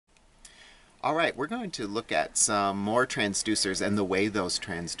All right, we're going to look at some more transducers and the way those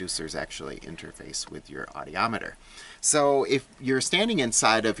transducers actually interface with your audiometer. So if you're standing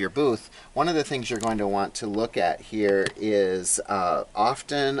inside of your booth, one of the things you're going to want to look at here is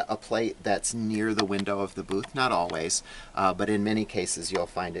often a plate that's near the window of the booth, not always, but in many cases you'll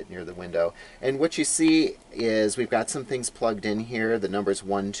find it near the window. And what you see is we've got some things plugged in here, the numbers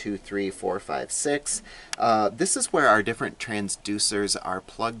 1, 2, 3, 4, 5, 6. This is where our different transducers are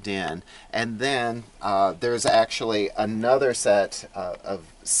plugged in, and then there's actually another set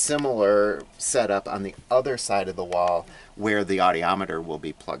of similar setup on the other side of the wall where the audiometer will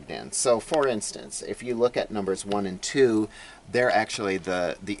be plugged in. So for instance, if you look at numbers 1 and 2, they're actually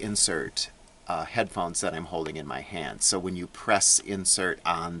the insert headphones that I'm holding in my hand. So when you press insert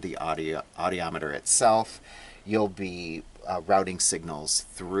on the audiometer itself, you'll be routing signals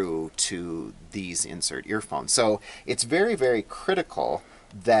through to these insert earphones. So it's very, very critical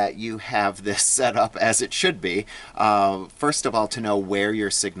that you have this set up as it should be. First of all, to know where your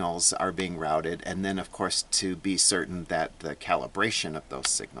signals are being routed, and then of course to be certain that the calibration of those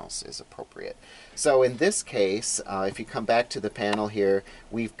signals is appropriate. So in this case, if you come back to the panel here,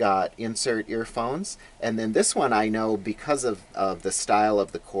 we've got insert earphones, and then this one I know because of the style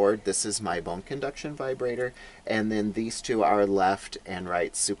of the cord, this is my bone conduction vibrator, and then these two are left and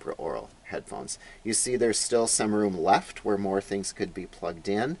right supraoral headphones. You see there's still some room left where more things could be plugged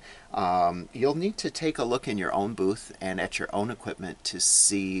in. You'll need to take a look in your own booth and at your own equipment to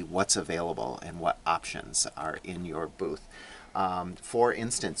see what's available and what options are in your booth. For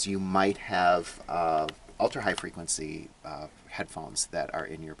instance, you might have ultra high frequency headphones that are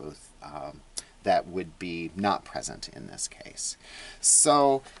in your booth that would be not present in this case.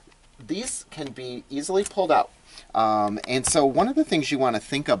 So these can be easily pulled out. And so one of the things you want to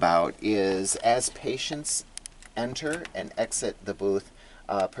think about is as patients enter and exit the booth,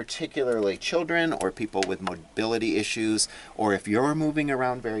 particularly children or people with mobility issues, or if you're moving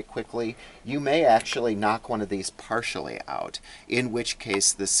around very quickly, you may actually knock one of these partially out, in which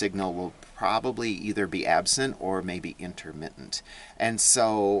case the signal will probably either be absent or maybe intermittent. And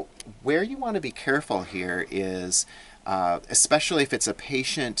so where you want to be careful here is, especially if it's a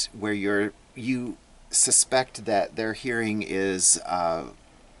patient where you suspect that their hearing is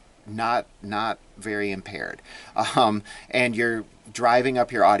not very impaired, and you're driving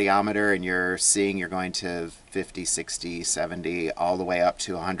up your audiometer and you're seeing you're going to 50, 60, 70, all the way up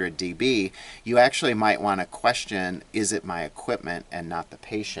to 100 dB, you actually might want to question, is it my equipment and not the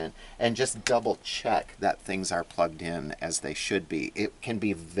patient, and just double check that things are plugged in as they should be. It can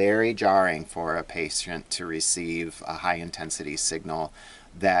be very jarring for a patient to receive a high intensity signal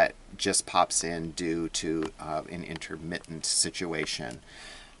that just pops in due to an intermittent situation.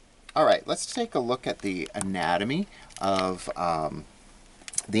 All right, let's take a look at the anatomy of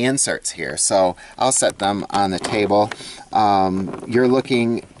the inserts here. So I'll set them on the table. You're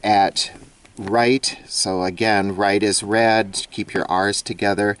looking at right, so again, right is red, keep your R's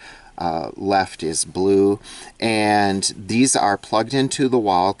together. Left is blue, and these are plugged into the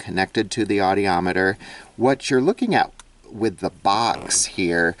wall, connected to the audiometer. What you're looking at with the box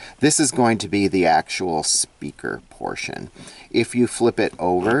here, this is going to be the actual speaker portion. If you flip it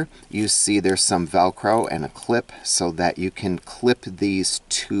over, you see there's some Velcro and a clip so that you can clip these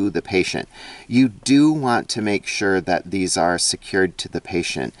to the patient. You do want to make sure that these are secured to the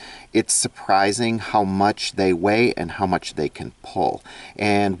patient. It's surprising how much they weigh and how much they can pull.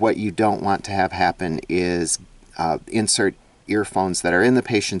 And what you don't want to have happen is insert earphones that are in the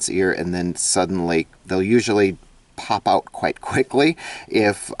patient's ear and then suddenly they'll usually pop out quite quickly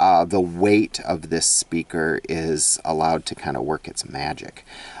if the weight of this speaker is allowed to kind of work its magic.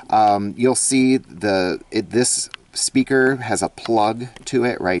 You'll see this speaker has a plug to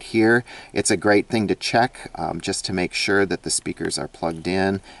it right here. It's a great thing to check just to make sure that the speakers are plugged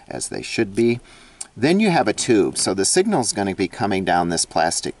in as they should be. Then you have a tube, so the signal is going to be coming down this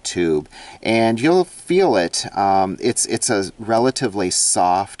plastic tube, and you'll feel it. It's a relatively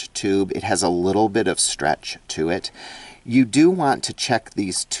soft tube. It has a little bit of stretch to it. You do want to check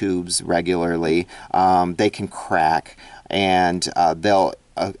these tubes regularly. They can crack, and they'll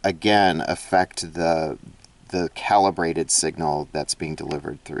again affect the calibrated signal that's being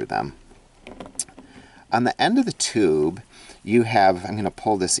delivered through them. On the end of the tube, you have, I'm going to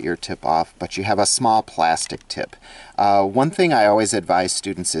pull this ear tip off, but you have a small plastic tip. One thing I always advise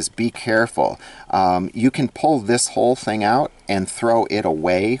students is be careful. You can pull this whole thing out and throw it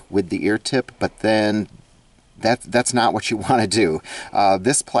away with the ear tip, but then that's not what you want to do.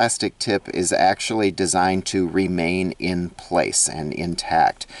 This plastic tip is actually designed to remain in place and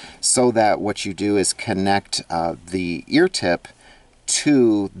intact, so that what you do is connect the ear tip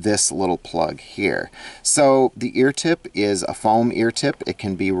to this little plug here. So the ear tip is a foam ear tip. It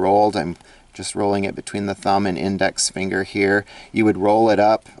can be rolled. I'm just rolling it between the thumb and index finger here. You would roll it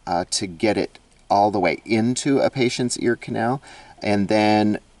up to get it all the way into a patient's ear canal. And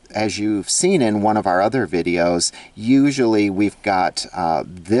then, as you've seen in one of our other videos, usually we've got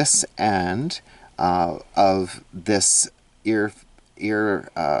this end of this ear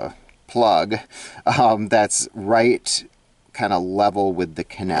plug that's right kind of level with the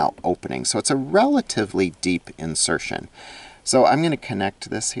canal opening. So it's a relatively deep insertion. So I'm going to connect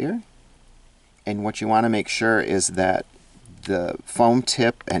this here. And what you want to make sure is that the foam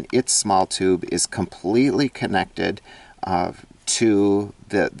tip and its small tube is completely connected to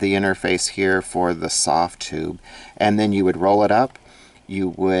the interface here for the soft tube. And then you would roll it up. You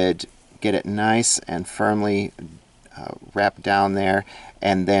would get it nice and firmly wrapped down there,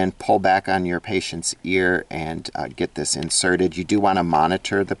 and then pull back on your patient's ear and get this inserted. You do want to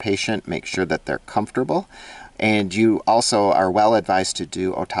monitor the patient, make sure that they're comfortable. And you also are well advised to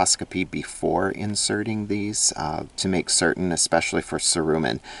do otoscopy before inserting these to make certain, especially for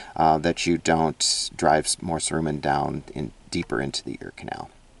cerumen, that you don't drive more cerumen down deeper into the ear canal.